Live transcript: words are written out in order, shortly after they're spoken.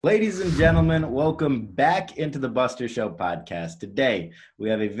Ladies and gentlemen, welcome back into the Buster Show podcast. Today, we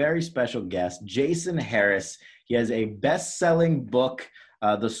have a very special guest, Jason Harris. He has a best-selling book,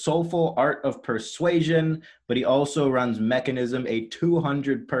 The Soulful Art of Persuasion, but he also runs Mekanism, a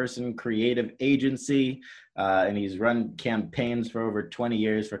 200-person creative agency, and he's run campaigns for over 20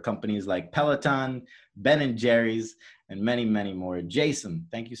 years for companies like Peloton, Ben and Jerry's, and many, many more. Jason,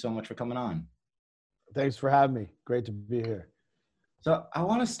 thank you so much for coming on. Thanks for having me. Great to be here. So I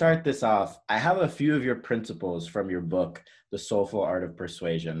want to start this off. I have a few of your principles from your book, The Soulful Art of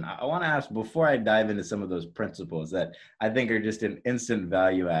Persuasion. I want to ask, before I dive into some of those principles that I think are just an instant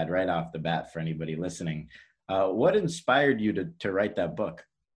value add right off the bat for anybody listening, what inspired you to write that book?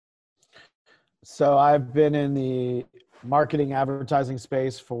 So I've been in the marketing advertising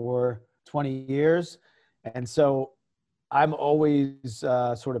space for 20 years. And so I'm always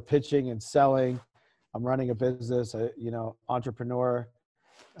sort of pitching and selling. I'm running a business, entrepreneur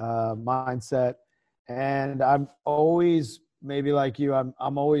mindset. And I'm always, maybe like you,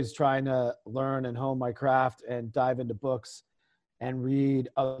 I'm always trying to learn and hone my craft and dive into books and read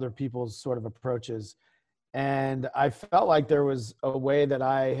other people's sort of approaches. And I felt like there was a way that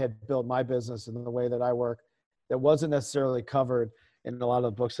I had built my business and the way that I work that wasn't necessarily covered in a lot of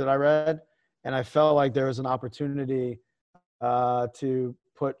the books that I read. And I felt like there was an opportunity to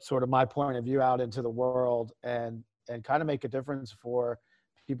put sort of my point of view out into the world and kind of make a difference for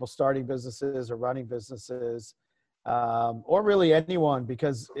people starting businesses or running businesses, or really anyone,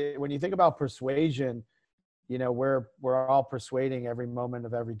 because when you think about persuasion, we're all persuading every moment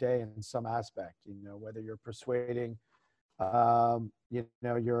of every day in some aspect, whether you're persuading, you're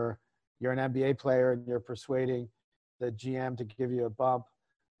an NBA player and you're persuading the GM to give you a bump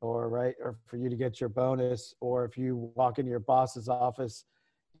or for you to get your bonus, or if you walk into your boss's office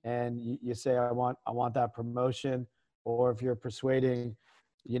and you say, I want that promotion, or if you're persuading,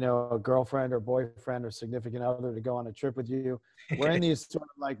 a girlfriend or boyfriend or significant other to go on a trip with you. We're in these sort of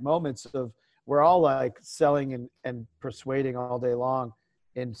like moments of, we're all like selling and persuading all day long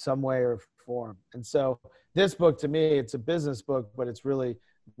in some way or form. And so this book, to me, it's a business book, but it's really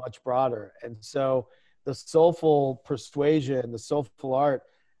much broader. And so the soulful persuasion, the soulful art,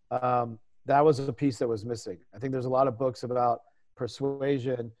 that was a piece that was missing. I think there's a lot of books about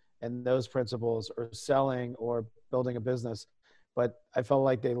persuasion and those principles, or selling or building a business, but I felt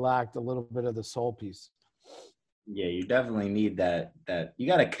like they lacked a little bit of the soul piece. Yeah, you definitely need that you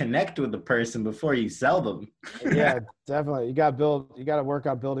got to connect with the person before you sell them. Yeah, definitely. You got to work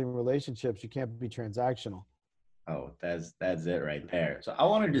on building relationships. You can't be transactional. Oh, that's it right there. So I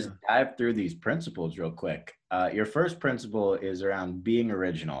want to just dive through these principles real quick. Your first principle is around being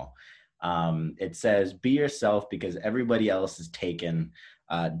original. It says, be yourself because everybody else is taken.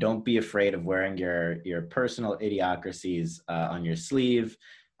 Don't be afraid of wearing your personal idiocracies on your sleeve.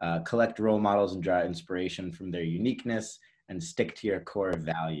 Collect role models and draw inspiration from their uniqueness, and stick to your core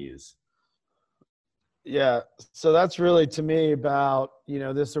values. Yeah. So that's really, to me, about,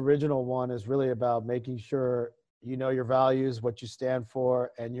 this original one is really about making sure you know your values, what you stand for,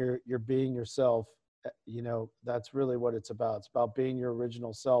 and you're being yourself. That's really what it's about. It's about being your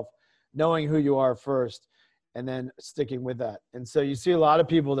original self, knowing who you are first, and then sticking with that. And so you see a lot of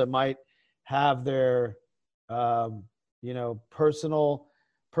people that might have their, personal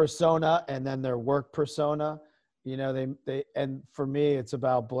persona and then their work persona. And for me, it's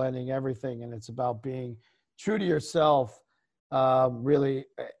about blending everything, and it's about being true to yourself, really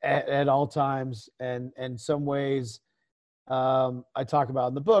at all times. And some ways, I talk about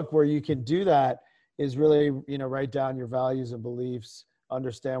in the book where you can do that is really, write down your values and beliefs,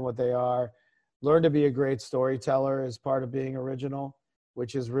 understand what they are, learn to be a great storyteller as part of being original,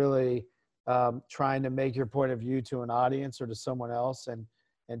 which is really trying to make your point of view to an audience or to someone else, and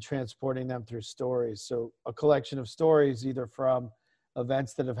transporting them through stories. So a collection of stories, either from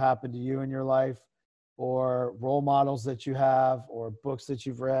events that have happened to you in your life, or role models that you have, or books that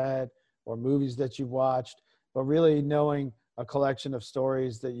you've read, or movies that you've watched, but really knowing a collection of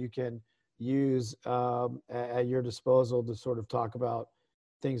stories that you can use at your disposal to sort of talk about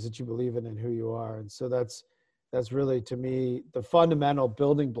things that you believe in and who you are. And so that's really, to me, the fundamental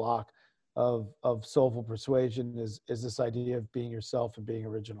building block of soulful persuasion is this idea of being yourself and being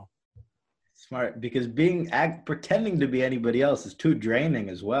original. Smart, because pretending to be anybody else is too draining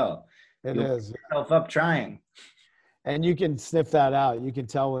as well. You'll is. Put yourself up trying. And you can sniff that out. You can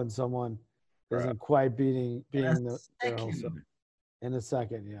tell when someone isn't quite being their own self. In a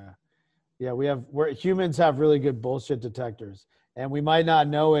second, yeah. Yeah, humans have really good bullshit detectors, and we might not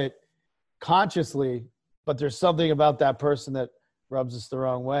know it consciously, but there's something about that person that rubs us the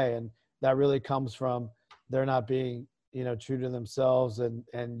wrong way. And that really comes from they're not being true to themselves, and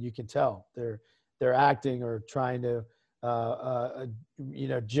you can tell they're acting or trying to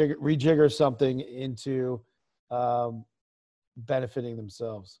rejigger something into um, benefiting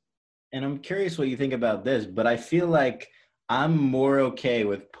themselves. And I'm curious what you think about this, but I feel like I'm more okay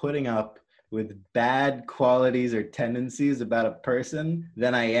with putting up with bad qualities or tendencies about a person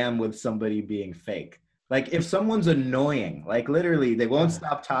than I am with somebody being fake. Like if someone's annoying, like literally they won't Yeah.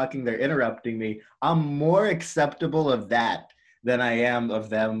 stop talking, they're interrupting me, I'm more acceptable of that than I am of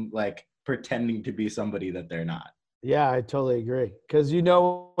them like pretending to be somebody that they're not. Yeah, I totally agree. Because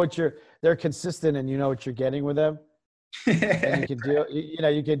they're consistent, and you know what you're getting with them, and you can deal,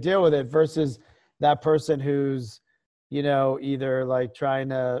 you can deal with it versus that person who's, either like trying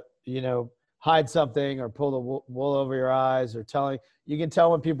to, hide something or pull the wool over your eyes, or you can tell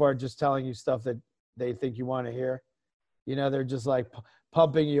when people are just telling you stuff that they think you want to hear. They're just like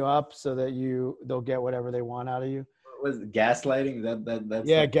pumping you up so that they'll get whatever they want out of you. What was it, gaslighting? That's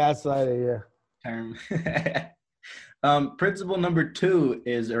Yeah, like gaslighting. Yeah. term. Principle number two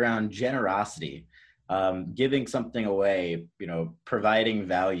is around generosity, giving something away, providing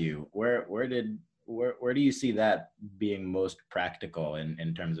value. Where do you see that being most practical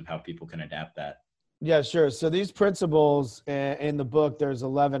in terms of how people can adapt that? Yeah, sure. So these principles in the book, there's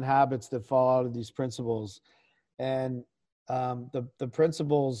 11 habits that fall out of these principles, and the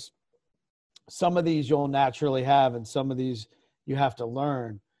principles, some of these you'll naturally have, and some of these you have to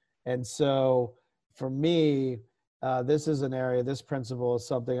learn. And so for me, this principle is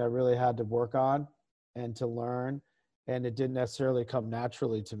something I really had to work on and to learn, and it didn't necessarily come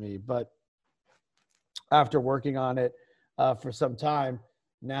naturally to me. But after working on it for some time,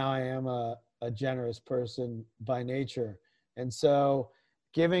 now I am a generous person by nature. And so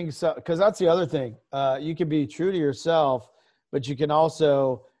because that's the other thing, you can be true to yourself, but you can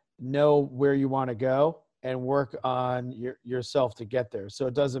also know where you want to go and work on yourself to get there. So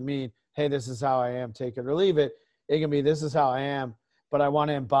it doesn't mean, hey, this is how I am, take it or leave it. It can be, this is how I am, but I want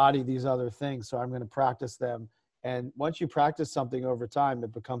to embody these other things. So I'm going to practice them. And once you practice something over time,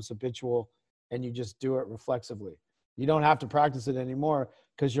 it becomes habitual, and you just do it reflexively. You don't have to practice it anymore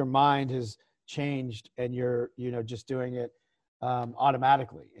because your mind has changed, and you're, just doing it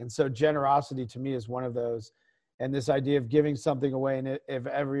automatically. And so generosity to me is one of those. And this idea of giving something away, and if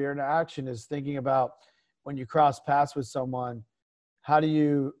every interaction is thinking about when you cross paths with someone, how do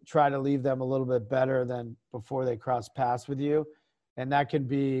you try to leave them a little bit better than before they cross paths with you? And that can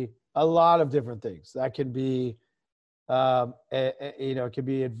be a lot of different things. That can be, it could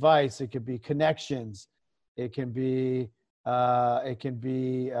be advice, it could be connections, it can be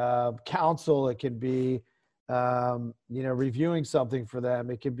counsel, it can be reviewing something for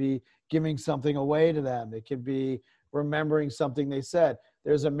them, it could be giving something away to them, it could be remembering something they said.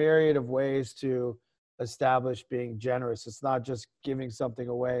 There's a myriad of ways to establish being generous. It's not just giving something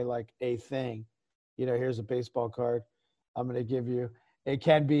away like a thing. Here's a baseball card I'm going to give you. It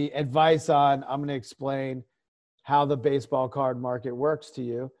can be advice on, I'm going to explain how the baseball card market works to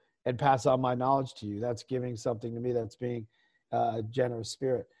you and pass on my knowledge to you. That's giving something to me. That's being a generous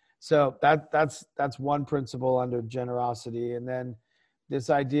spirit. So that's one principle under generosity. And then this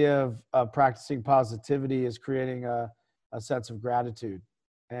idea of practicing positivity is creating a sense of gratitude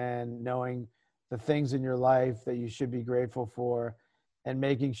and knowing the things in your life that you should be grateful for, and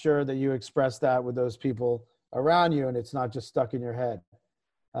making sure that you express that with those people around you, and it's not just stuck in your head.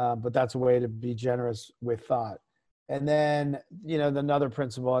 But that's a way to be generous with thought. And then, another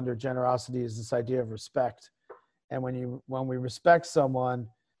principle under generosity is this idea of respect. And when we respect someone,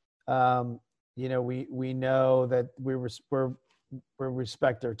 we know that we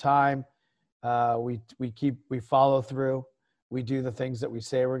respect their time. We follow through. We do the things that we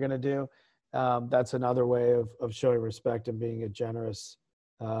say we're going to do. That's another way of showing respect and being a generous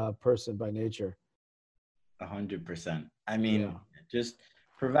person by nature. 100%. I mean, Yeah. just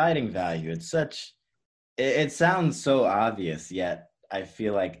providing value. It sounds so obvious, yet I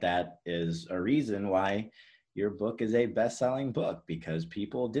feel like that is a reason why your book is a best-selling book, because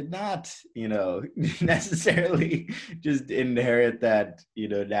people did not, necessarily just inherit that,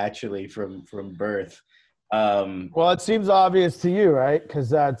 naturally from birth. Well, it seems obvious to you, right? Because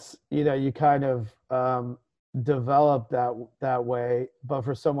that's, you kind of develop that way, but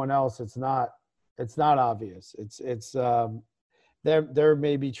for someone else, it's not. It's not obvious. It's there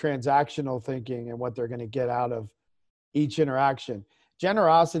may be transactional thinking and what they're going to get out of each interaction.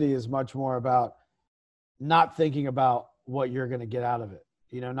 Generosity is much more about not thinking about what you're going to get out of it.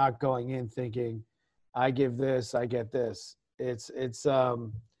 Not going in thinking, I give this, I get this. It's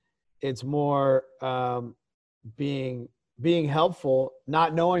more being helpful,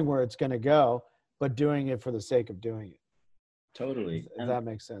 not knowing where it's going to go, but doing it for the sake of doing it. Totally. If that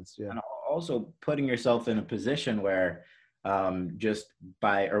makes sense. Yeah. And also putting yourself in a position where just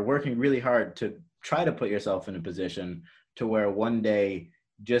by or working really hard to try to put yourself in a position to where one day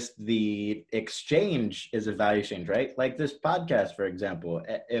just the exchange is a value exchange, right? Like this podcast, for example.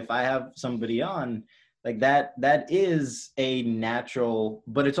 If I have somebody on like that is a natural,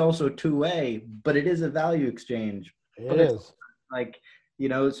 but it's also two-way, but it is a value exchange. It But it's is. like, you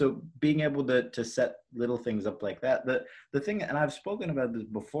know, so being able to set little things up like that. The thing, and I've spoken about this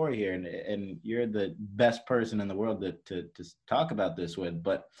before here, and you're the best person in the world to talk about this with,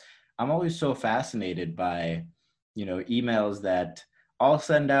 but I'm always so fascinated by, you know, emails that I'll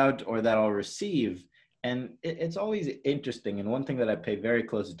send out or that I'll receive. And it's always interesting. And one thing that I pay very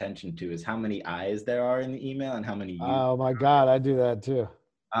close attention to is how many I's there are in the email and how many U's. Oh my God, I do that too.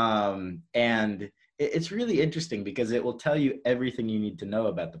 And it's really interesting because it will tell you everything you need to know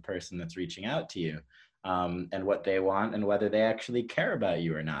about the person that's reaching out to you, and what they want and whether they actually care about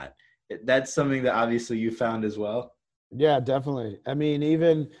you or not. That's something that obviously you found as well. Yeah, definitely. I mean,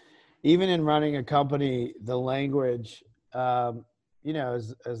 even in running a company, the language, you know,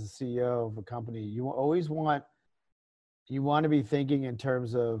 as a CEO of a company, you always want to be thinking in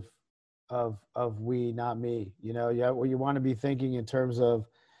terms of we, not me. You know, yeah, well, you want to be thinking in terms of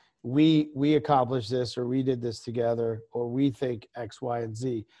we accomplished this, or we did this together, or we think X, Y, and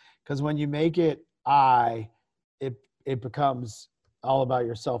Z. Because when you make it it becomes all about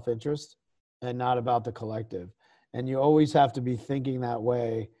your self-interest and not about the collective. And you always have to be thinking that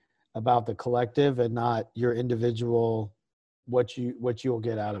way about the collective and not your individual, what you'll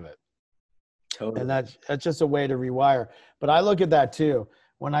get out of it. And Totally. that's just a way to rewire. But I look at that too.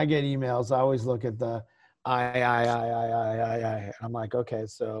 When I get emails, I always look at the I. I'm like, okay,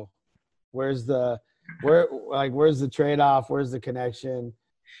 so where's the where's the trade-off? Where's the connection?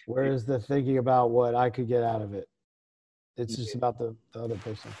 Where's the thinking about what I could get out of it? It's just about the other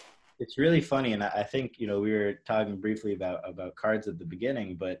person. It's really funny, and I think, you know, we were talking briefly about cards at the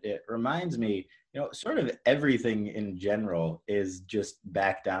beginning, but it reminds me, you know, sort of everything in general is just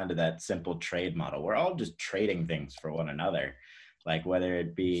back down to that simple trade model. We're all just trading things for one another, like whether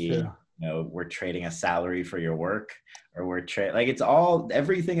it be, Sure. you know, we're trading a salary for your work, or we're like it's all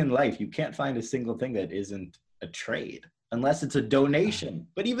everything in life. You can't find a single thing that isn't a trade unless it's a donation.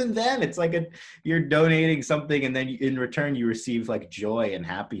 But even then, it's like you're donating something, and then in return you receive like joy and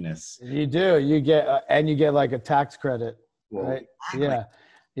happiness. You do. You get and you get like a tax credit, Well, right? exactly. Yeah,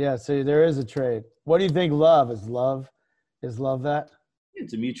 yeah. So there is a trade. What do you think? Love that?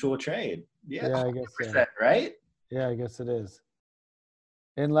 It's a mutual trade. Yeah, Yeah, I guess so. 100%, right? Yeah, I guess it is.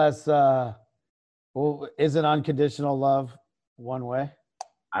 Unless, well, isn't unconditional love one way?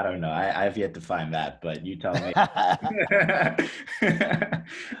 I don't know. I've yet to find that, but you tell me.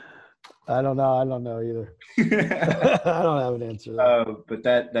 I don't know. I don't know either. I don't have an answer to that. But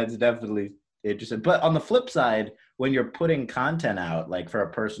that's definitely interesting. But on the flip side, when you're putting content out, like for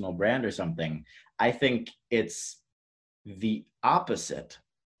a personal brand or something, I think it's the opposite.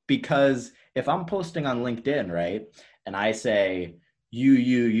 Because if I'm posting on LinkedIn, right, and I say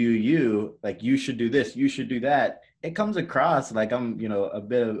you, like you should do this, you should do that, it comes across like I'm, you know, a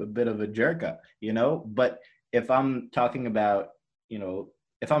bit of a jerk up, you know. But if I'm talking about, you know,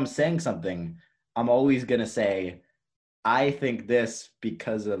 if I'm saying something, I'm always gonna say I think this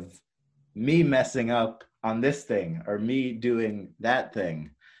because of me messing up on this thing or me doing that thing.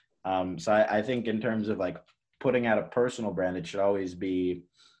 So I think in terms of like putting out a personal brand, it should always be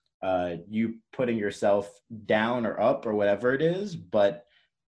you putting yourself down or up or whatever it is, but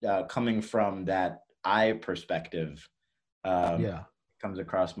coming from that I perspective, um, Yeah. comes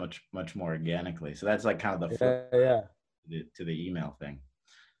across much more organically. So that's like kind of the flip Yeah. Yeah. to the email thing.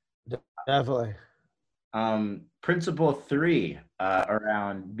 Definitely. Principle 3,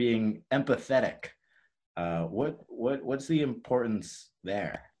 around being empathetic. What's the importance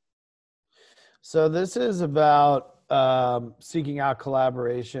there? So this is about seeking out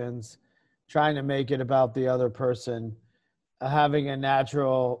collaborations, trying to make it about the other person, having a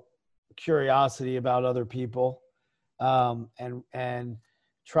natural curiosity about other people, and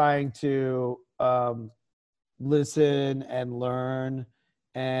trying to listen and learn.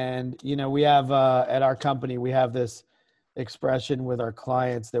 And you know, we have at our company we have this expression with our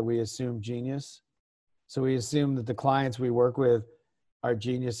clients that we assume genius. So we assume that the clients we work with are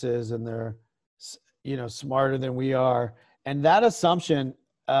geniuses and they're, you know, smarter than we are. And that assumption,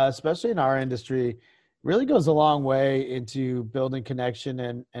 especially in our industry, really goes a long way into building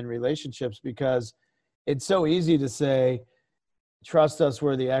connection and relationships, because it's so easy to say, trust us,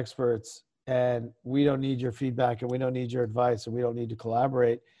 we're the experts, and we don't need your feedback, and we don't need your advice, and we don't need to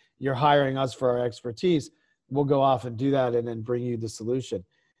collaborate. You're hiring us for our expertise. we'll go off and do that and then bring you the solution.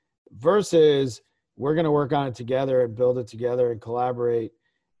 Versus we're going to work on it together and build it together and collaborate.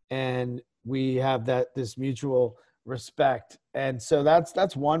 And we have this mutual respect. And so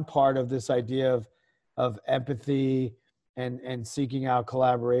that's one part of this idea of empathy and seeking out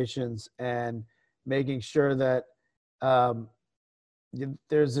collaborations and making sure that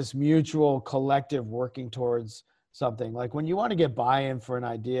there's this mutual collective working towards something. Like when you want to get buy-in for an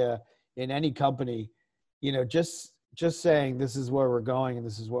idea in any company, just saying this is where we're going and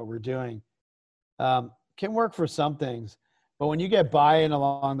this is what we're doing can work for some things. But when you get buy-in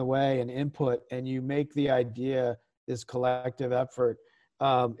along the way and input and you make the idea this collective effort,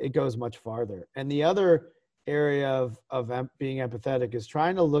 it goes much farther. And the other area of being empathetic is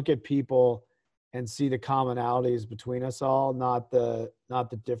trying to look at people and see the commonalities between us all, not the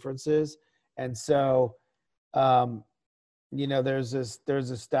differences. And so, there's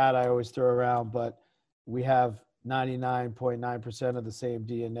a stat I always throw around, but we have 99.9% of the same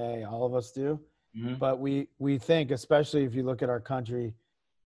DNA. All of us do. Mm-hmm. But we think, especially if you look at our country,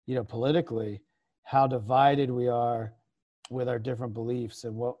 politically, how divided we are with our different beliefs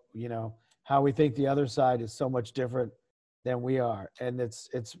and how we think the other side is so much different than we are. And it's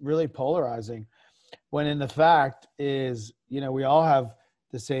really polarizing, when in the fact is, we all have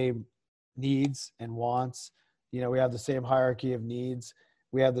the same needs and wants. We have the same hierarchy of needs.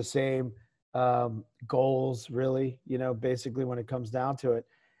 We have the same goals, really, basically when it comes down to it.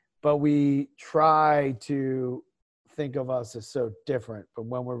 But we try to think of us as so different, but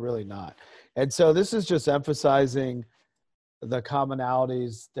when we're really not. And so this is just emphasizing the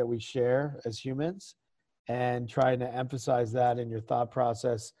commonalities that we share as humans and trying to emphasize that in your thought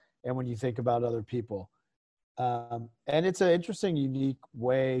process and when you think about other people. And it's an interesting, unique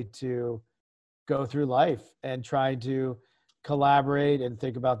way to go through life and try to collaborate and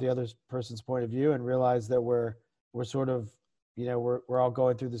think about the other person's point of view and realize that we're sort of, we're all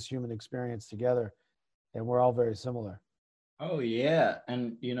going through this human experience together and we're all very similar. Oh yeah.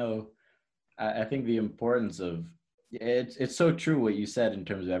 And, I think the importance of it's so true what you said in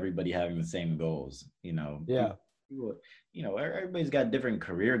terms of everybody having the same goals, Yeah. People, everybody's got different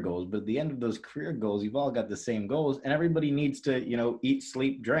career goals, but at the end of those career goals, you've all got the same goals and everybody needs to, eat,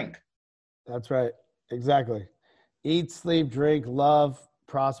 sleep, drink. That's right. Exactly. Eat, sleep, drink, love,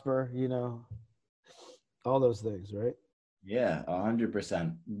 prosper, all those things, right? Yeah,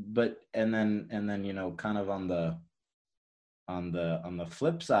 100%. But and then kind of on the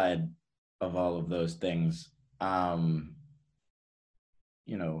flip side of all of those things, well,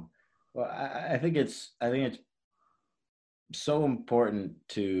 I think it's so important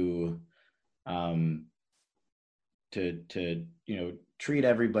to treat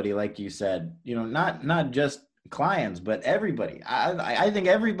everybody like you said, not just clients, but everybody. I think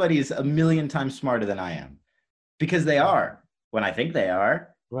everybody is a million times smarter than I am. Because they are, when I think they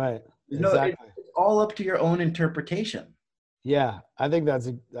are. Right. Exactly. It's all up to your own interpretation. Yeah, I think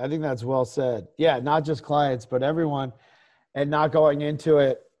that's well said. Yeah, not just clients, but everyone, and not going into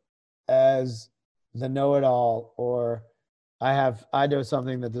it as the know-it-all or I know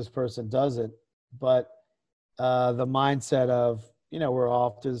something that this person doesn't, but the mindset of, we're all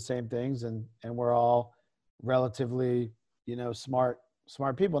up to the same things and we're all relatively, smart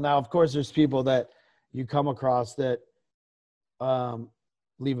people. Now, of course, there's people that you come across that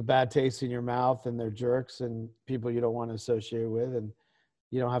leave a bad taste in your mouth and they're jerks and people you don't want to associate with, and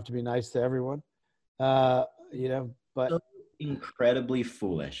you don't have to be nice to everyone, but so incredibly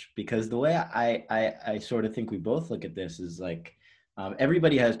foolish, because the way I sort of think we both look at this is like,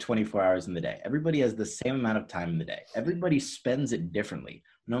 everybody has 24 hours in the day. Everybody has the same amount of time in the day. Everybody spends it differently.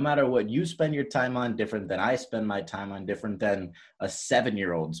 No matter what you spend your time on, different than I spend my time on, different than a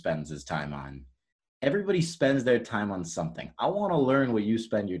 7-year-old spends his time on. Everybody spends their time on something. I want to learn what you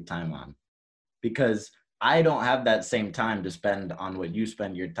spend your time on, because I don't have that same time to spend on what you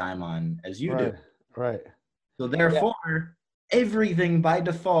spend your time on as you do. Right. So therefore, everything by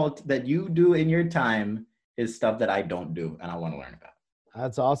default that you do in your time is stuff that I don't do and I want to learn about.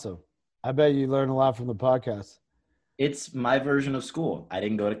 That's awesome. I bet you learn a lot from the podcast. It's my version of school. I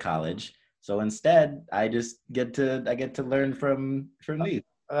didn't go to college. So instead, I get to learn from these.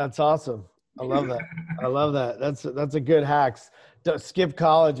 That's awesome. I love that. I love that. That's a good hack. Skip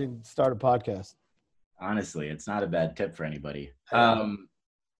college and start a podcast. Honestly, it's not a bad tip for anybody.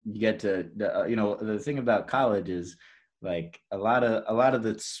 You get to, the thing about college is, like, a lot of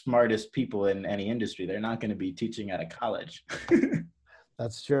the smartest people in any industry, they're not going to be teaching at a college.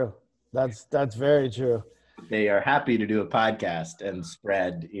 That's true. That's very true. They are happy to do a podcast and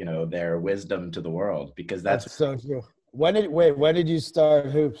spread, their wisdom to the world, because that's so true. When did you start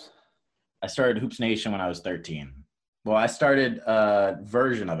hoops? I started Hoops Nation when I was 13. Well, I started a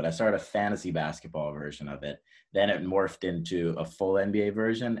version of it. I started a fantasy basketball version of it. Then it morphed into a full NBA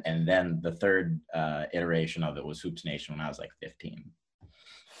version, and then the third iteration of it was Hoops Nation when I was like 15.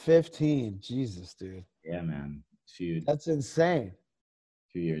 15. Jesus, dude. Yeah, man. Few That's insane.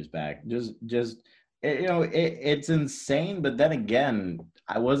 few years back. It's insane. But then again,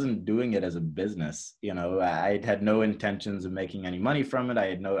 I wasn't doing it as a business. I had no intentions of making any money from it.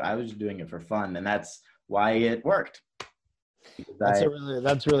 I was just doing it for fun, and that's why it worked. That's a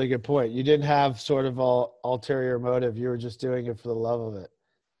really good point. You didn't have sort of all ulterior motive. You were just doing it for the love of it.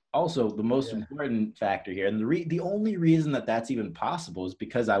 Also, the most Yeah, important factor here, and the only reason that that's even possible is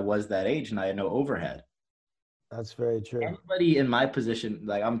because I was that age and I had no overhead. that's very true. Anybody in my position,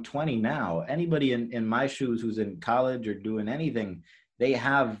 like I'm 20 now, anybody in my shoes who's in college or doing anything, they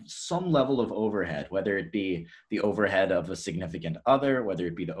have some level of overhead, whether it be the overhead of a significant other, whether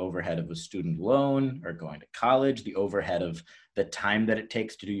it be the overhead of a student loan or going to college, the overhead of the time that it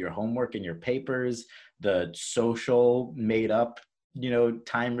takes to do your homework and your papers, the social made up,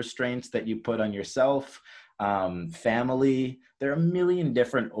 time restraints that you put on yourself, family. There are a million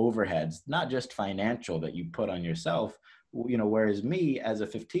different overheads, not just financial, that you put on yourself. Whereas me as a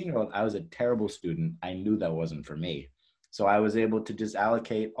 15-year-old, I was a terrible student. I knew that wasn't for me. So I was able to just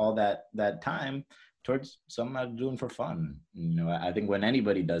allocate all that time towards something I was doing for fun. I think when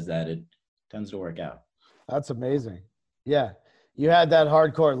anybody does that, it tends to work out. That's amazing. Yeah. You had that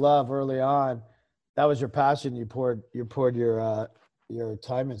hardcore love early on. That was your passion. You poured your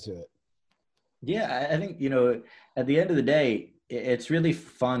time into it. Yeah, I think, at the end of the day, it's really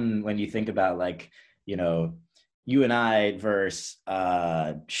fun when you think about like, you know, you and I versus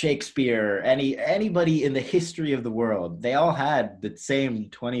Shakespeare, anybody in the history of the world, they all had the same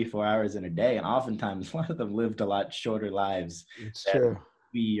 24 hours in a day. And oftentimes one of them lived a lot shorter lives It's than true.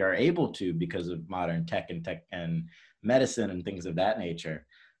 we are able to because of modern tech and medicine and things of that nature.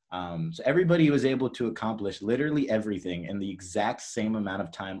 So everybody was able to accomplish literally everything in the exact same amount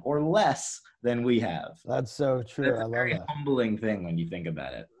of time or less than we have. That's so true. That's I a love very that. humbling thing when you think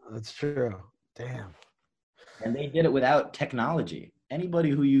about it. That's true. Damn. And they did it without technology.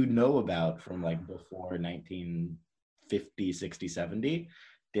 Anybody who you know about from like before 1950, 60, 70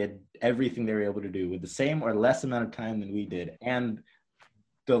 did everything they were able to do with the same or less amount of time than we did. And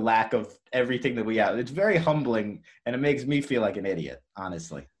the lack of everything that we have. It's very humbling and it makes me feel like an idiot,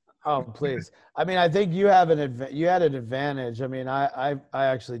 honestly. Oh, please. I mean, I think you had an advantage. I mean, I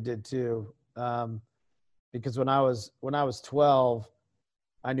actually did too. Because when I was 12,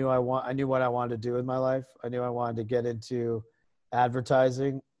 I knew what I wanted to do with my life. I knew I wanted to get into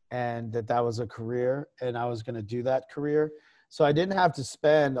advertising and that was a career and I was going to do that career. So I didn't have to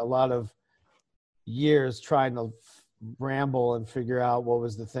spend a lot of years trying to ramble and figure out what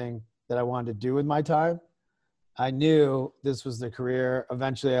was the thing that I wanted to do with my time. I knew this was the career.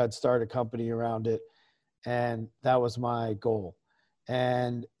 Eventually I'd start a company around it and that was my goal.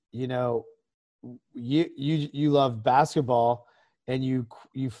 And you love basketball and you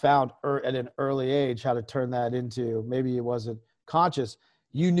found at an early age how to turn that into, maybe it wasn't conscious,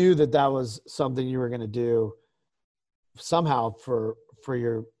 you knew that was something you were going to do somehow for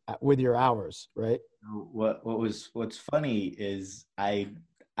your with your hours, right? What's funny is I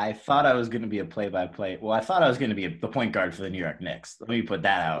thought I was going to be a play-by-play. Well, I thought I was going to be the point guard for the New York Knicks. Let me put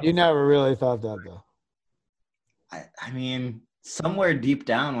that out. You never really thought that though. I mean, somewhere deep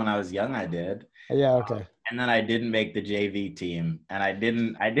down when I was young, I did. Yeah, okay. And then I didn't make the JV team. And I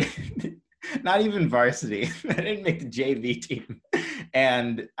didn't, not even varsity. I didn't make the JV team.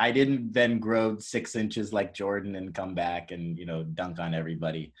 And I didn't then grow 6 inches like Jordan and come back and, dunk on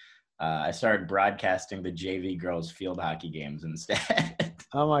everybody. I started broadcasting the JV girls field hockey games instead.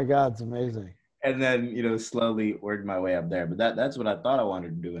 Oh my God, it's amazing. And then, slowly worked my way up there. But that's what I thought I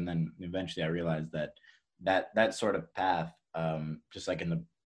wanted to do. And then eventually I realized that sort of path, just like in the,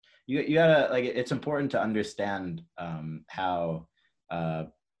 you gotta, like, it's important to understand how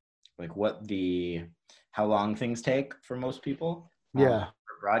like how long things take for most people. Yeah.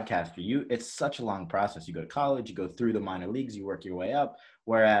 For a broadcaster, it's such a long process. You go to college, you go through the minor leagues, you work your way up.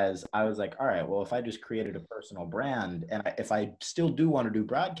 Whereas I was like, all right, well, if I just created a personal brand and if I still do want to do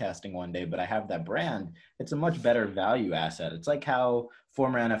broadcasting one day, but I have that brand, it's a much better value asset. It's like how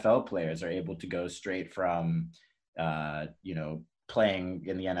former NFL players are able to go straight from, playing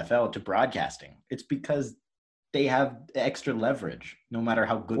in the NFL to broadcasting. It's because they have extra leverage, no matter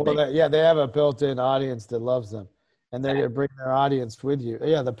how good Well, they have a built-in audience that loves them, and they're going to bring their audience with you.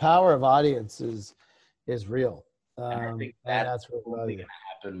 Yeah, the power of audience is real, And I think and that's that's what probably going to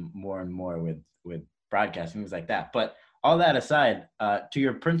happen more and more with broadcasting, things like that. But all that aside, to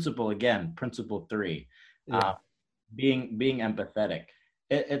your principle again, principle three, uh, Yeah. being empathetic.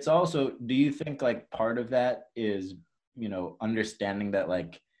 It's also, do you think like part of that is, understanding that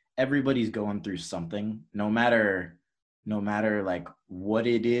like everybody's going through something, no matter like what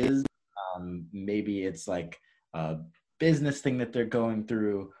it is. Maybe it's like a business thing that they're going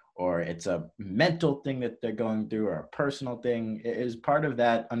through, or it's a mental thing that they're going through, or a personal thing. Is part of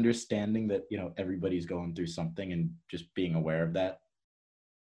that understanding that everybody's going through something and just being aware of that.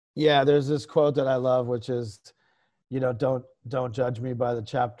 Yeah, there's this quote that I love, which is, don't judge me by the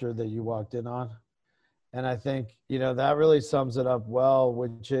chapter that you walked in on. And I think, that really sums it up well,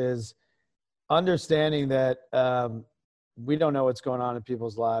 which is understanding that we don't know what's going on in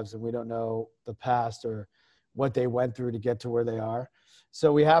people's lives, and we don't know the past or what they went through to get to where they are.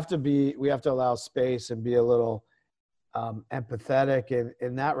 So we have to allow space and be a little empathetic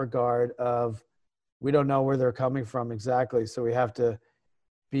in that regard of, we don't know where they're coming from exactly. So we have to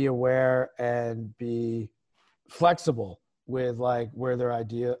be aware and be flexible with like where their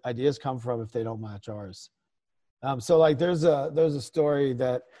ideas come from if they don't match ours. So like there's a story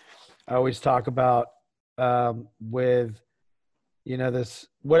that I always talk about with, this,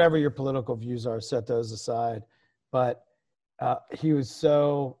 whatever your political views are, set those aside. But he was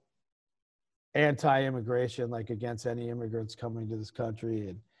so anti-immigration, like against any immigrants coming to this country,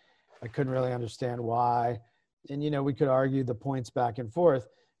 and I couldn't really understand why. And we could argue the points back and forth,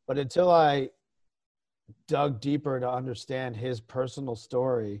 but until I dug deeper to understand his personal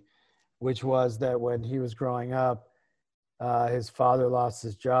story, which was that when he was growing up, his father lost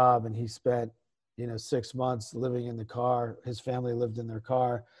his job, and he spent 6 months living in the car. His family lived in their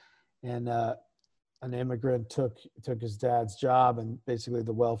car, and an immigrant took his dad's job and basically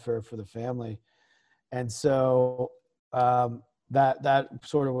the welfare for the family. And so that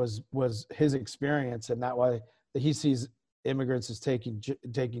sort of was his experience, and that why he sees immigrants as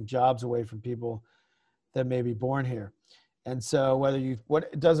taking jobs away from people that may be born here. And so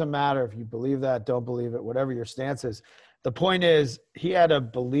it doesn't matter if you believe that, don't believe it, whatever your stance is. The point is, he had a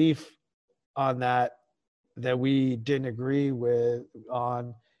belief on that we didn't agree with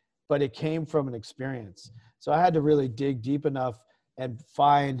on, but it came from an experience. So I had to really dig deep enough and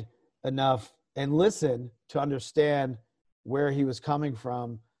find enough and listen to understand where he was coming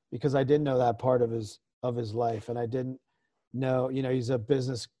from, because I didn't know that part of his life. And I didn't know, he's a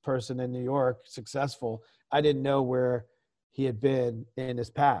business person in New York, successful. I didn't know where he had been in his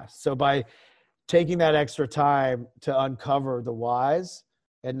past. So by taking that extra time to uncover the whys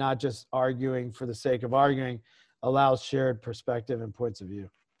and not just arguing for the sake of arguing, allows shared perspective and points of view.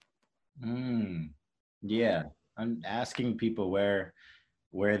 Yeah, I'm asking people where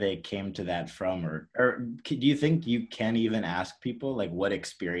they came to that from, or do you think you can even ask people like what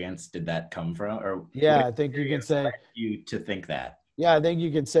experience did that come from, or what Yeah, I think you can experience say, led you to think that? yeah, I think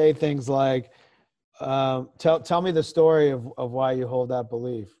you can say things like, tell me the story of why you hold that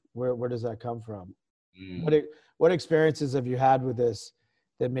belief. Where does that come from? What Mm, what experiences have you had with this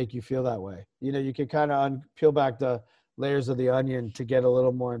that make you feel that way? You can kind of peel back the layers of the onion to get a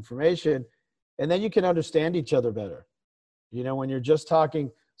little more information, and then you can understand each other better. When you're just talking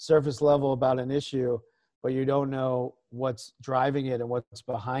surface level about an issue, but you don't know what's driving it and what's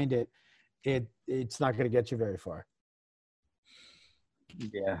behind it, it's not going to get you very far.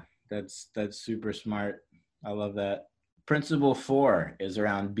 yeah, that's super smart. I love that. Principle four is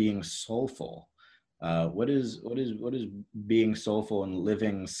around being soulful. What is being soulful and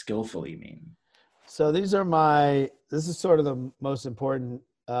living skillfully mean? So this is sort of the most important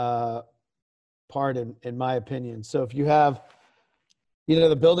part in my opinion. So if you have,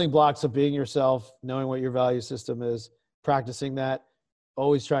 the building blocks of being yourself, knowing what your value system is, practicing that,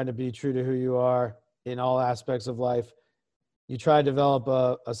 always trying to be true to who you are in all aspects of life. You try to develop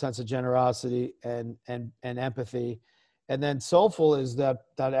a sense of generosity and empathy. And then soulful is that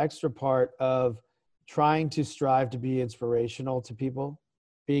extra part of trying to strive to be inspirational to people,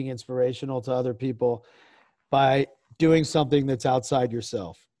 being inspirational to other people by doing something that's outside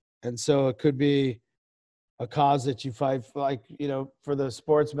yourself. And so it could be a cause that you fight for, like, for the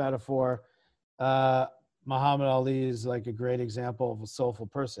sports metaphor, uh, Muhammad Ali is like a great example of a soulful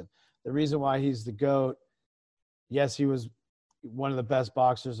person. The reason why he's the GOAT, yes, he was one of the best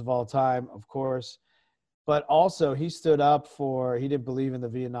boxers of all time, of course, but also he stood up he didn't believe in the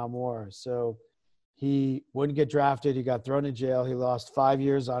Vietnam War. So he wouldn't get drafted. He got thrown in jail. He lost 5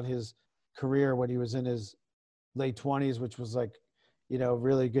 years on his career when he was in his late 20s, which was like,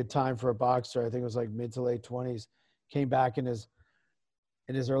 really good time for a boxer. I think it was like mid to late 20s. Came back in his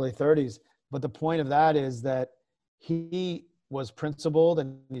early 30s. But the point of that is that he was principled,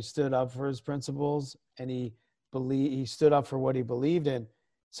 and he stood up for his principles, and he he stood up for what he believed in.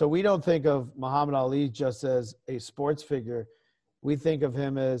 So we don't think of Muhammad Ali just as a sports figure. We think of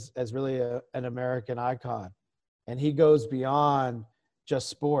him as really an American icon. And he goes beyond just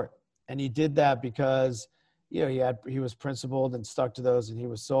sport. And he did that because, he was principled and stuck to those, and he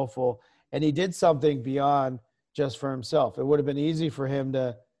was soulful. And he did something beyond just for himself. It would have been easy for him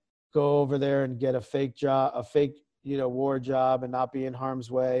to go over there and get a fake job, war job, and not be in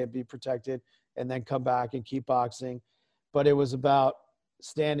harm's way and be protected, and then come back and keep boxing. But it was about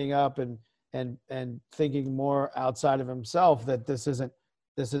standing up and thinking more outside of himself, that this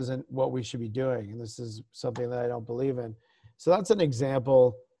isn't what we should be doing, and this is something that I don't believe in. So that's an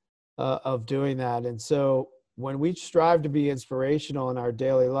example of doing that. And so when we strive to be inspirational in our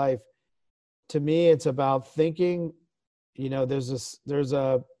daily life, to me, it's about thinking. There's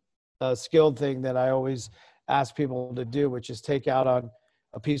a skilled thing that I always ask people to do, which is take out on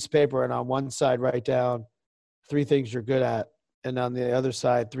a piece of paper and on one side write down 3 things you're good at, and on the other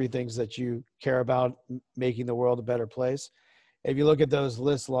side 3 things that you care about making the world a better place. If you look at those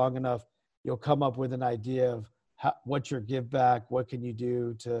lists long enough, you'll come up with an idea of what's your give back, what can you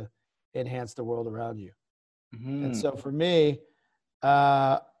do to enhance the world around you. Mm-hmm. And so for me,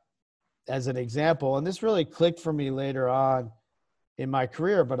 as an example, and this really clicked for me later on in my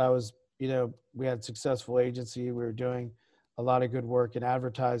career, but I was, we had a successful agency. We were doing a lot of good work in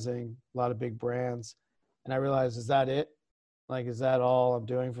advertising, a lot of big brands. And I realized, is that it? Like, is that all I'm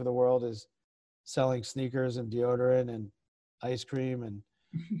doing for the world, is selling sneakers and deodorant and ice cream and,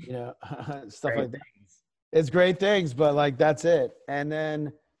 stuff Great like that? things. It's great things, but like, that's it. And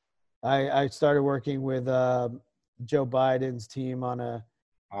then I started working with Joe Biden's team on a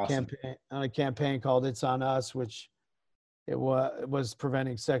Awesome. campaign called It's on Us, which it was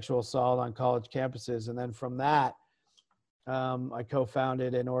preventing sexual assault on college campuses. And then from that, I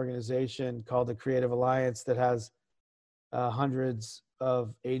co-founded an organization called the Creative Alliance that has hundreds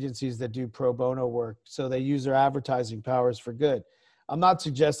of agencies that do pro bono work. So they use their advertising powers for good. I'm not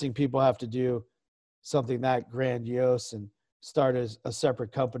suggesting people have to do something that grandiose and start as a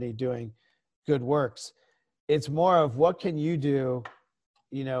separate company doing good works. It's more of, what can you do?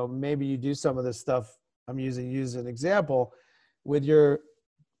 Maybe you do some of this stuff I'm using you as an example with your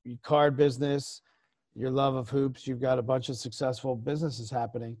card business, your love of hoops. You've got a bunch of successful businesses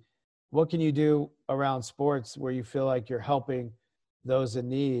happening. What can you do around sports where you feel like you're helping those in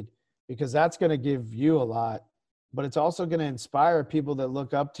need? Because that's going to give you a lot, but it's also going to inspire people that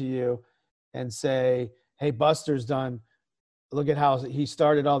look up to you and say, hey, Buster's look at how he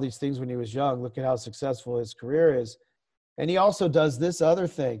started all these things when he was young. Look at how successful his career is. And he also does this other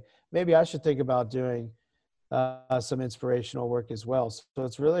thing. Maybe I should think about doing some inspirational work as well. So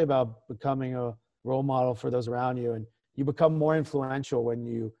it's really about becoming a role model for those around you. And you become more influential when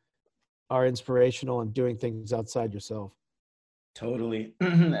you are inspirational and doing things outside yourself. Totally.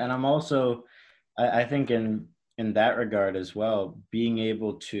 And I'm also, I think in that regard as well, being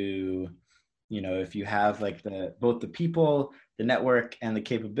able to, if you have like both the people, the network, and the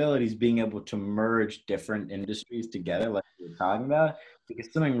capabilities, being able to merge different industries together, like we were talking about,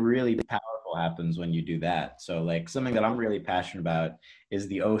 because something really powerful happens when you do that. So like something that I'm really passionate about is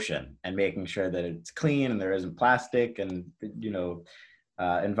the ocean, and making sure that it's clean and there isn't plastic and,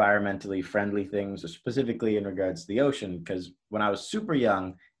 environmentally friendly things, specifically in regards to the ocean. Because when I was super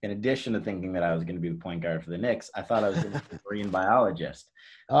young, in addition to thinking that I was going to be the point guard for the Knicks, I thought I was going to be a marine biologist.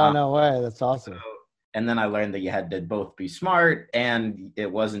 Oh, no way. That's awesome. And then I learned that you had to both be smart, and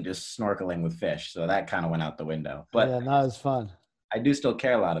it wasn't just snorkeling with fish. So that kind of went out the window. But Yeah, not as fun. I do still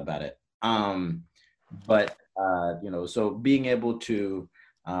care a lot about it. So being able to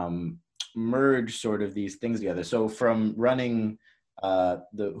merge sort of these things together. So from running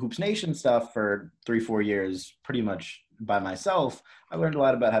the Hoops Nation stuff for 3-4 years, pretty much by myself, I learned a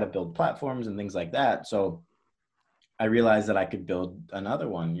lot about how to build platforms and things like that. So I realized that I could build another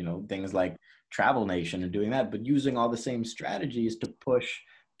one, things like Travel Nation and doing that, but using all the same strategies to push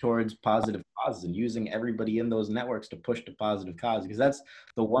towards positive causes, and using everybody in those networks to push to positive causes, because that's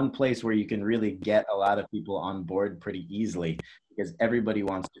the one place where you can really get a lot of people on board pretty easily, because everybody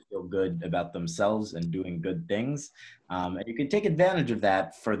wants to feel good about themselves and doing good things. And you can take advantage of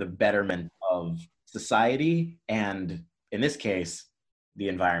that for the betterment of society, and in this case, the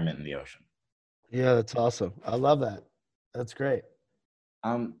environment and the ocean. Yeah, that's awesome. I love that. That's great.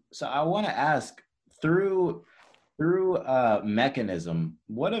 So I want to ask, through Mechanism,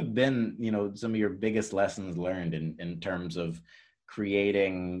 what have been, some of your biggest lessons learned in terms of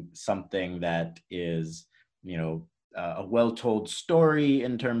creating something that is, a well-told story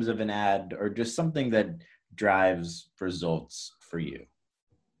in terms of an ad, or just something that drives results for you?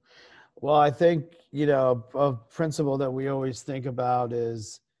 Well, I think, a principle that we always think about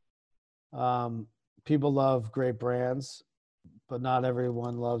is um, people love great brands, but not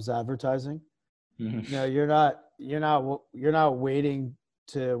everyone loves advertising. Mhm. You're not waiting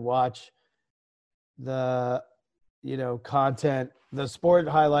to watch the, content, the sport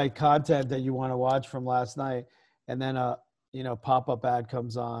highlight content that you want to watch from last night. And then pop-up ad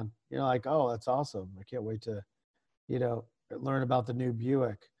comes on. You're like, oh, that's awesome. I can't wait to, learn about the new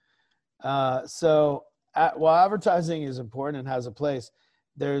Buick. While advertising is important and has a place,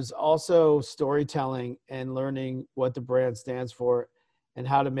 there's also storytelling and learning what the brand stands for and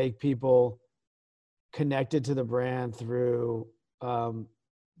how to make people connected to the brand through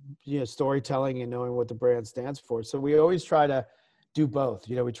storytelling and knowing what the brand stands for. So we always try to do both.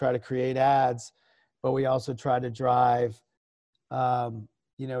 We try to create ads, but we also try to drive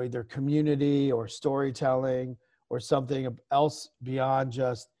either community or storytelling or something else beyond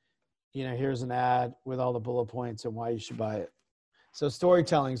just, here's an ad with all the bullet points and why you should buy it. So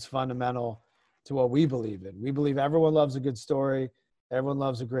storytelling is fundamental to what we believe in. We believe everyone loves a good story, everyone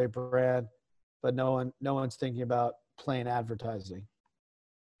loves a great brand, but no one's thinking about plain advertising.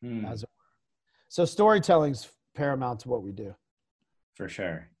 Hmm. As so storytelling's paramount to what we do. For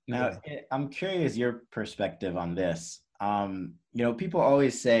sure. Now, Yeah. I'm curious your perspective on this. People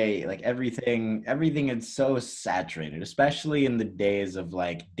always say like everything is so saturated, especially in the days of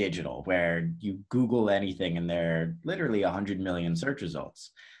like digital, where you Google anything and there are literally 100 million search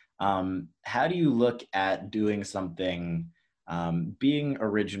results. How do you look at doing something, being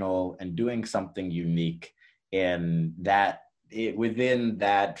original and doing something unique in within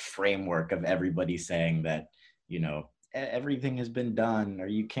that framework of everybody saying that, everything has been done or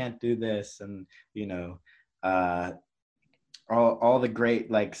you can't do this, and you know uh all the great,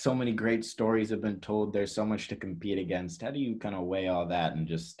 like, so many great stories have been told, there's so much to compete against. How do you kind of weigh all that and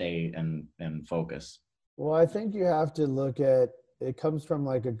just stay and focus? Well, I think you have to look at it comes from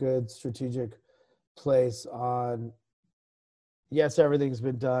like a good strategic place on yes, everything's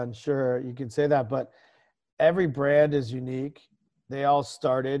been done. Sure, you can say that, but every brand is unique. They all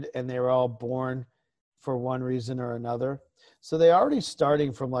started and they were all born for one reason or another. So they already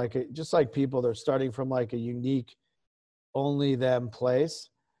starting from like just like people, they're starting from like a unique only them place.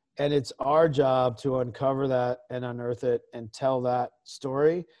 And it's our job to uncover that and unearth it and tell that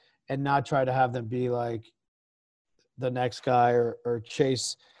story and not try to have them be like the next guy or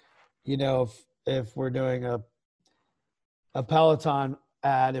chase, if we're doing a Peloton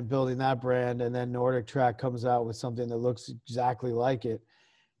ad and building that brand and then Nordic Track comes out with something that looks exactly like it,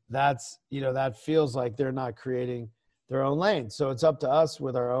 that feels like they're not creating their own lane. So it's up to us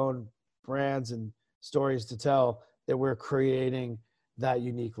with our own brands and stories to tell that we're creating that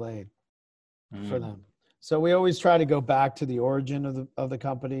unique lane for Mm. them. So we always try to go back to the origin of the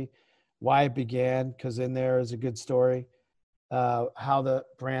company, why it began, because in there is a good story, how the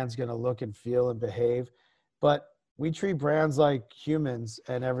brand's going to look and feel and behave. But we treat brands like humans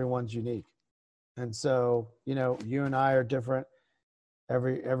and everyone's unique. And so, you and I are different.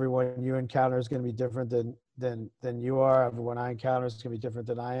 Everyone you encounter is going to be different than you are. Everyone I encounter is going to be different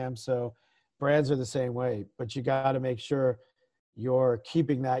than I am. So brands are the same way, but you got to make sure you're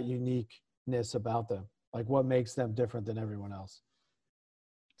keeping that uniqueness about them. Like what makes them different than everyone else.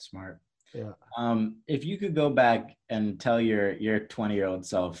 Smart. Yeah. If you could go back and tell your 20-year-old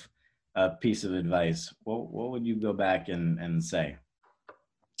self a piece of advice, what would you go back and say?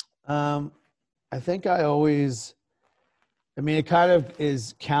 Um, I think it kind of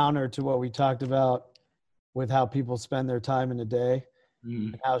is counter to what we talked about with how people spend their time in a day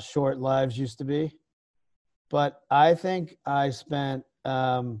Mm. and how short lives used to be. But I think I spent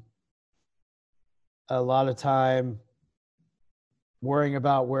a lot of time worrying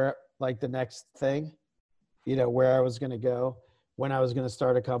about where, like the next thing, where I was going to go, when I was going to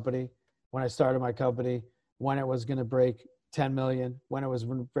start a company, when I started my company, when it was going to break 10 million, when it was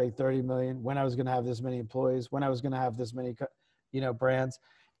going to break 30 million, when I was going to have this many employees, when I was going to have this many, brands.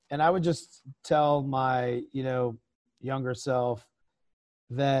 And I would just tell my, younger self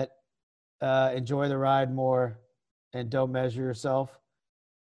that enjoy the ride more and don't measure yourself.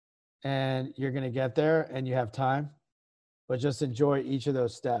 And you're going to get there and you have time, but just enjoy each of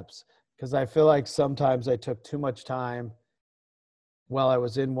those steps. Because I feel like sometimes I took too much time while I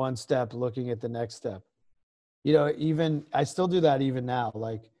was in one step looking at the next step. Even I still do that even now.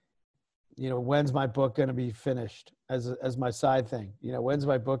 Like, when's my book going to be finished as my side thing? When's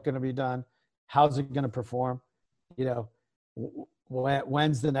my book going to be done? How's it going to perform?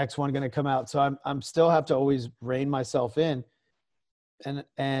 When's the next one going to come out? So I'm still have to always rein myself in,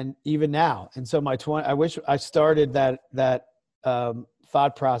 and even now. And so I wish I started that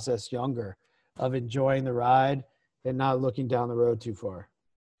thought process younger of enjoying the ride and not looking down the road too far.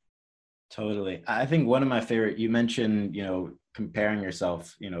 Totally. I think one of my favorite, you mentioned, comparing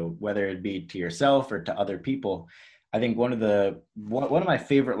yourself, whether it be to yourself or to other people. I think one of my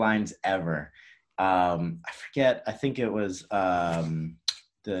favorite lines ever, I forget, I think it was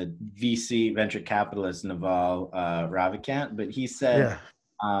the VC venture capitalist Naval Ravikant, but he said,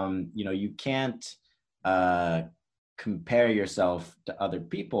 Yeah. you can't compare yourself to other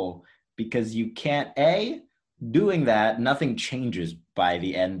people because you can't, doing that, nothing changes by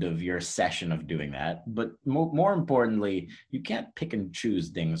the end of your session of doing that. But more importantly, you can't pick and choose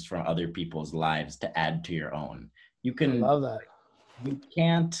things from other people's lives to add to your own. You I can, love that. you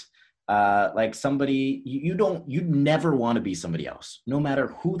can't, like somebody, you never want to be somebody else, no matter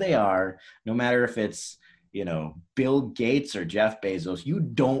who they are, no matter if it's, Bill Gates or Jeff Bezos, you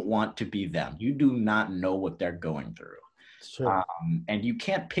don't want to be them. You do not know what they're going through. It's true. And you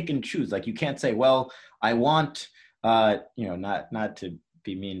can't pick and choose. Like you can't say, well, I want, not to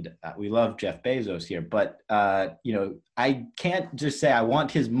be mean. We love Jeff Bezos here, but I can't just say I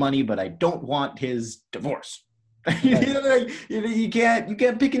want his money, but I don't want his divorce. Right. You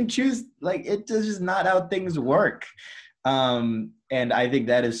can't pick and choose. Like it's just not how things work. And I think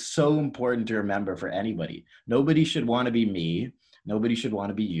that is so important to remember for anybody. Nobody should want to be me. Nobody should want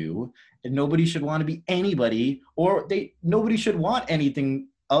to be you. And nobody should want to be anybody, or nobody should want anything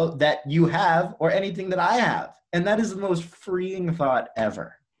that you have or anything that I have. And that is the most freeing thought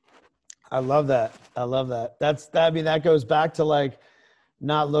ever. I love that. I love that. That goes back to like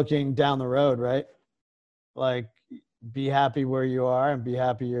not looking down the road, right? Like be happy where you are and be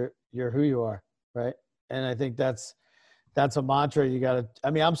happy you're who you are, right? And I think that's a mantra you got to,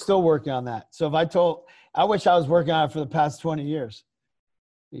 I'm still working on that. So I wish I was working on it for the past 20 years,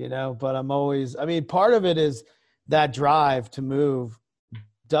 but I'm always, part of it is that drive to move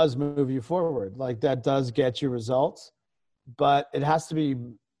does move you forward. Like that does get you results, but it has to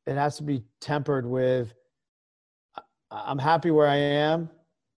be tempered with, I'm happy where I am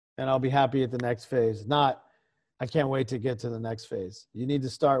and I'll be happy at the next phase. Not, I can't wait to get to the next phase. You need to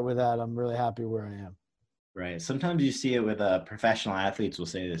start with that. I'm really happy where I am. Right. Sometimes you see it with professional athletes will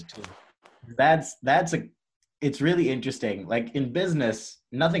say this too. It's really interesting. Like in business,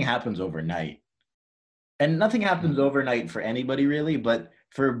 nothing happens overnight. And nothing happens overnight for anybody really, but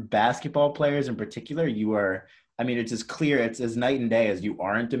for basketball players in particular, it's as clear, it's as night and day as you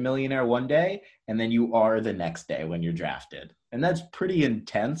aren't a millionaire one day, and then you are the next day when you're drafted. And that's pretty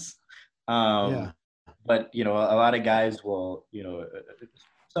intense. Yeah. But, a lot of guys will,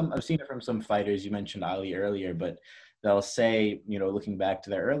 I've seen it from some fighters. You mentioned Ali earlier, but they'll say, looking back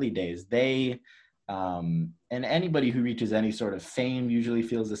to their early days, and anybody who reaches any sort of fame usually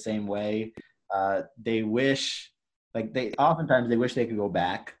feels the same way. They wish, oftentimes they wish they could go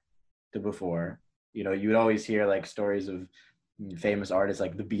back to before. You would always hear like stories of famous artists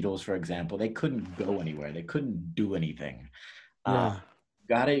like the Beatles, for example. They couldn't go anywhere. They couldn't do anything. Yeah.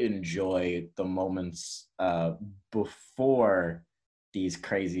 Got to enjoy the moments before these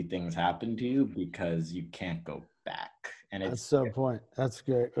crazy things happen to you because you can't go back. And that's so point. That's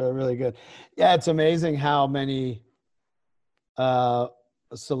great. Really good. Yeah. It's amazing how many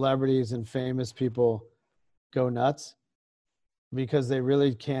celebrities and famous people go nuts because they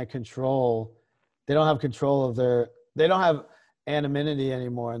really can't control. They don't have control of they don't have anonymity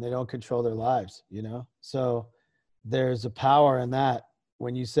anymore and they don't control their lives, So there's a power in that.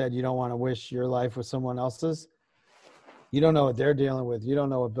 When you said you don't want to wish your life with someone else's, you don't know what they're dealing with. You don't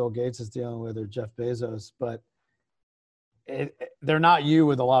know what Bill Gates is dealing with or Jeff Bezos, but they're not you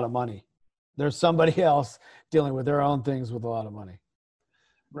with a lot of money. There's somebody else dealing with their own things with a lot of money.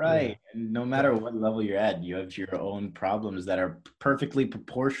 Right. Yeah. And no matter what level you're at, you have your own problems that are perfectly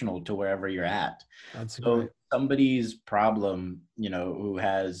proportional to wherever you're at. That's so great. Somebody's problem, who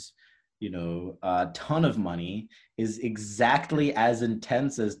has, a ton of money is exactly as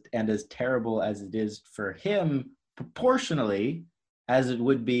intense and as terrible as it is for him proportionally as it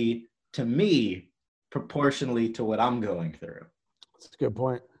would be to me proportionally to what I'm going through. That's a good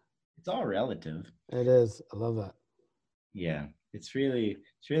point. It's all relative. It is. I love that. Yeah, it's really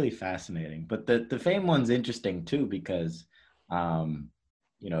fascinating. But the fame one's interesting too because there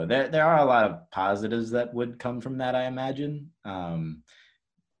are a lot of positives that would come from that, I imagine.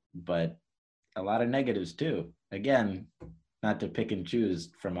 But a lot of negatives too. Again, not to pick and choose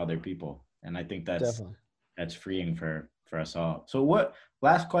from other people. And I think that's freeing for us all. So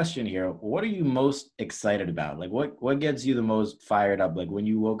last question here, what are you most excited about? Like what gets you the most fired up? Like when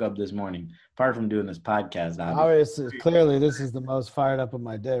you woke up this morning, apart from doing this podcast, obviously clearly this is the most fired up of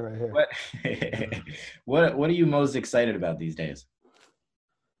my day right here. What are you most excited about these days?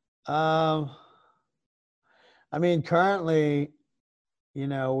 Um, I mean, currently,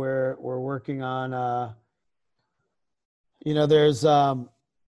 we're working on, there's, well,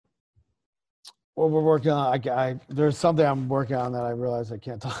 we're working on, there's something I'm working on that I realize I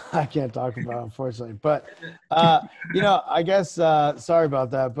can't talk, I can't talk about, unfortunately. But, I guess, sorry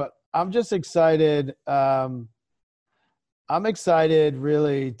about that, but I'm just excited. I'm excited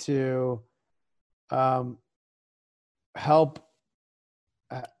really to, um, help.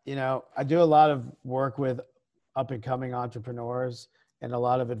 I do a lot of work with up and coming entrepreneurs and a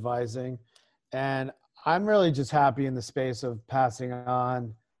lot of advising. And I'm really just happy in the space of passing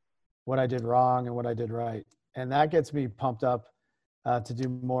on what I did wrong and what I did right. And that gets me pumped up to do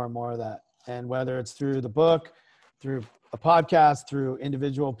more and more of that. And whether it's through the book, through a podcast, through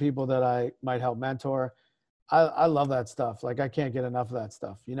individual people that I might help mentor, I love that stuff. Like I can't get enough of that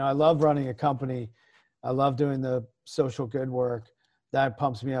stuff. I love running a company. I love doing the social good work. That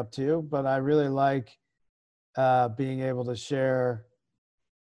pumps me up too. But I really like being able to share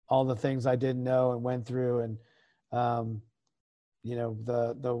all the things I didn't know and went through, and um,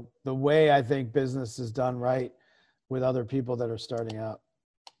 the way I think business is done right with other people that are starting out.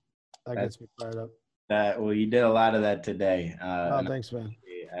 That That, gets me fired up. well, you did a lot of that today. Oh, And thanks, man.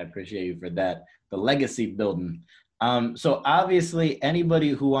 I appreciate you for that. The legacy building. So obviously, anybody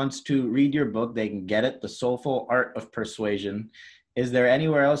who wants to read your book, they can get it. The Soulful Art of Persuasion. Is there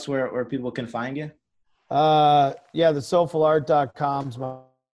anywhere else where people can find you? Yeah, the soulfulart.com is my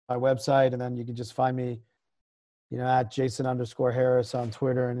website. And then you can just find me, at Jason_Harris on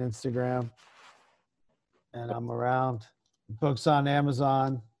Twitter and Instagram. And I'm around. Books on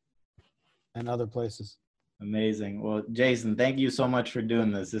Amazon and other places. Amazing. Well, Jason, thank you so much for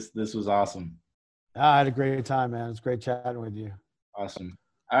doing this. This was awesome. I had a great time, man. It's great chatting with you. Awesome.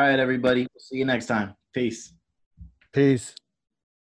 All right, everybody. We'll see you next time. Peace. Peace.